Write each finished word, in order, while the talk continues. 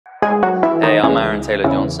I'm Aaron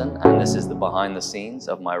Taylor-Johnson, and this is the behind the scenes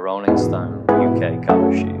of my Rolling Stone UK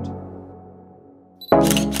cover shoot.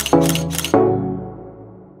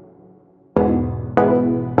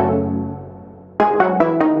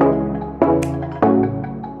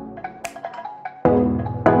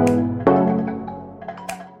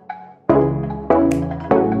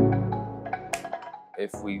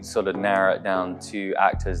 If we sort of narrow it down to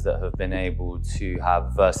actors that have been able to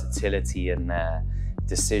have versatility in their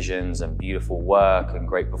decisions and beautiful work and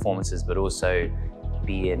great performances, but also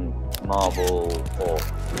be in Marvel or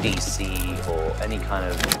DC or any kind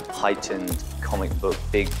of heightened comic book,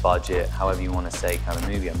 big budget, however you want to say, kind of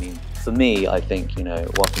movie. I mean, for me, I think, you know,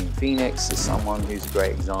 Joaquin Phoenix is someone who's a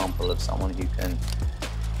great example of someone who can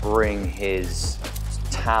bring his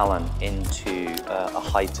talent into a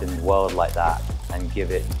heightened world like that and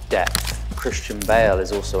give it depth. Christian Bale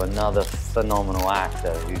is also another phenomenal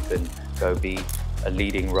actor who can go be a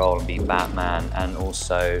leading role and be Batman and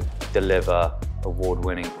also deliver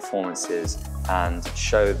award-winning performances and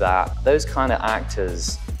show that those kind of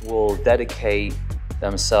actors will dedicate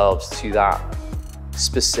themselves to that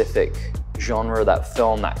specific genre, that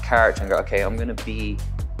film, that character, and go, okay, I'm gonna be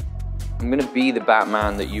the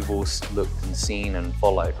Batman that you've all looked and seen and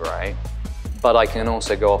followed, right? But I can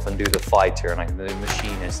also go off and do the fighter, and I can do the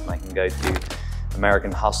machinist, and I can go to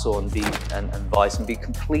American Hustle and Vice and be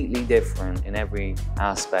completely different in every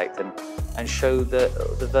aspect and show the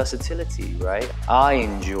versatility, right? I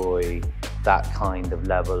enjoy that kind of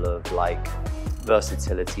level of like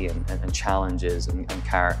versatility and challenges and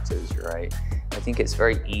characters, right? I think it's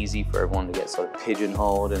very easy for everyone to get sort of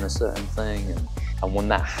pigeonholed in a certain thing, and when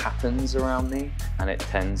that happens around me, and it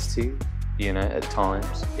tends to, you know, at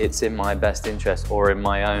times, it's in my best interest or in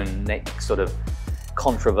my own sort of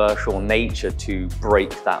controversial nature to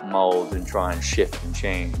break that mold and try and shift and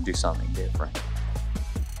change and do something different.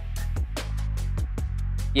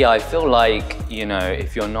 Yeah, I feel like, you know,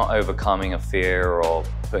 if you're not overcoming a fear or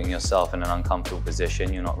putting yourself in an uncomfortable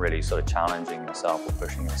position, you're not really sort of challenging yourself or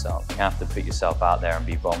pushing yourself. You have to put yourself out there and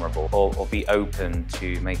be vulnerable or be open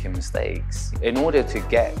to making mistakes. In order to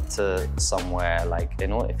get to somewhere, like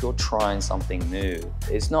if you're trying something new,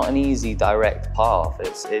 it's not an easy direct path.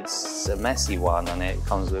 It's a messy one, and it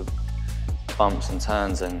comes with bumps and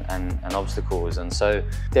turns and obstacles, and so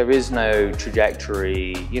there is no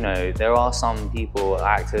trajectory. You know, there are some people,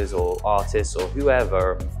 actors or artists or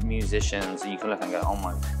whoever, musicians, you can look and go, oh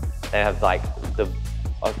my, they have like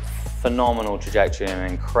a phenomenal trajectory and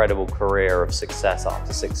an incredible career of success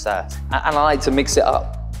after success. And I like to mix it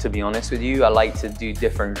up, to be honest with you. I like to do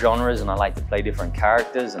different genres, and I like to play different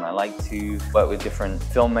characters, and I like to work with different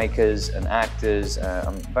filmmakers and actors.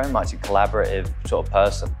 I'm very much a collaborative sort of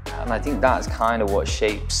person. And I think that's kind of what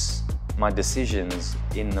shapes my decisions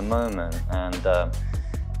in the moment. And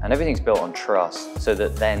everything's built on trust, so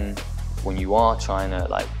that then when you are trying to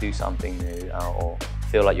like do something new or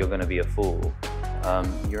feel like you're going to be a fool,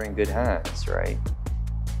 you're in good hands, right?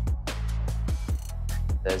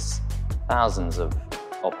 There's thousands of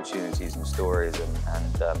opportunities and stories,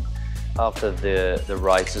 and after the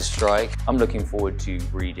writer's strike, I'm looking forward to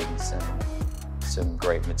reading some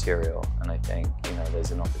great material, and I think, you know,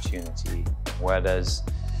 there's an opportunity where there's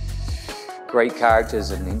great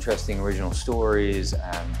characters and interesting original stories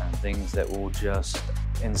and things that will just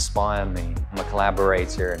inspire me. I'm a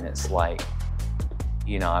collaborator, and it's like,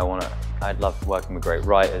 you know, I'd love working with great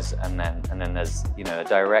writers, and then there's, you know, a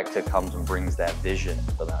director comes and brings their vision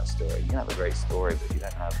for that story. You can have a great story, but you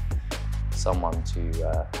don't have someone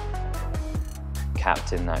to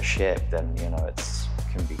captain that ship, then, you know, it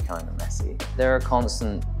can be kind of messy. There are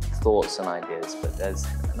constant thoughts and ideas, but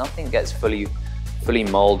nothing gets fully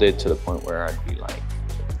molded to the point where I'd be like,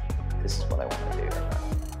 this is what I want to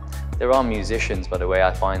do. There are musicians, by the way.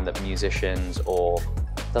 I find that musicians, or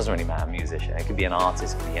it doesn't really matter, musician. It could be an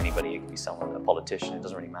artist, it could be anybody, it could be someone, a politician, it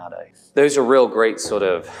doesn't really matter. Those are real great sort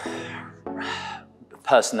of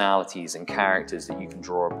personalities and characters that you can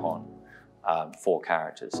draw upon for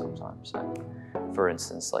characters sometimes. So, for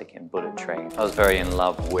instance, like in Bullet Train, I was very in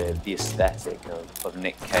love with the aesthetic of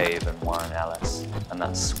Nick Cave and Warren Ellis, and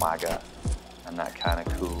that swagger and that kind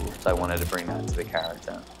of cool. So I wanted to bring that to the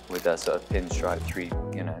character with their sort of pinstripe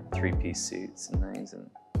three-piece suits and things.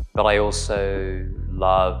 But I also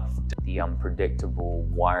loved the unpredictable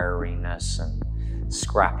wiriness and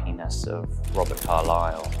scrappiness of Robert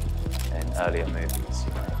Carlyle in earlier movies,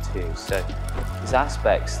 you know, too. So these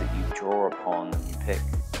aspects that you draw upon and you pick.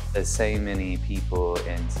 There's so many people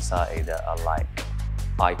in society that are like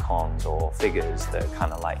icons or figures that are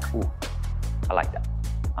kind of like, ooh, I like that.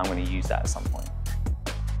 I'm going to use that at some point.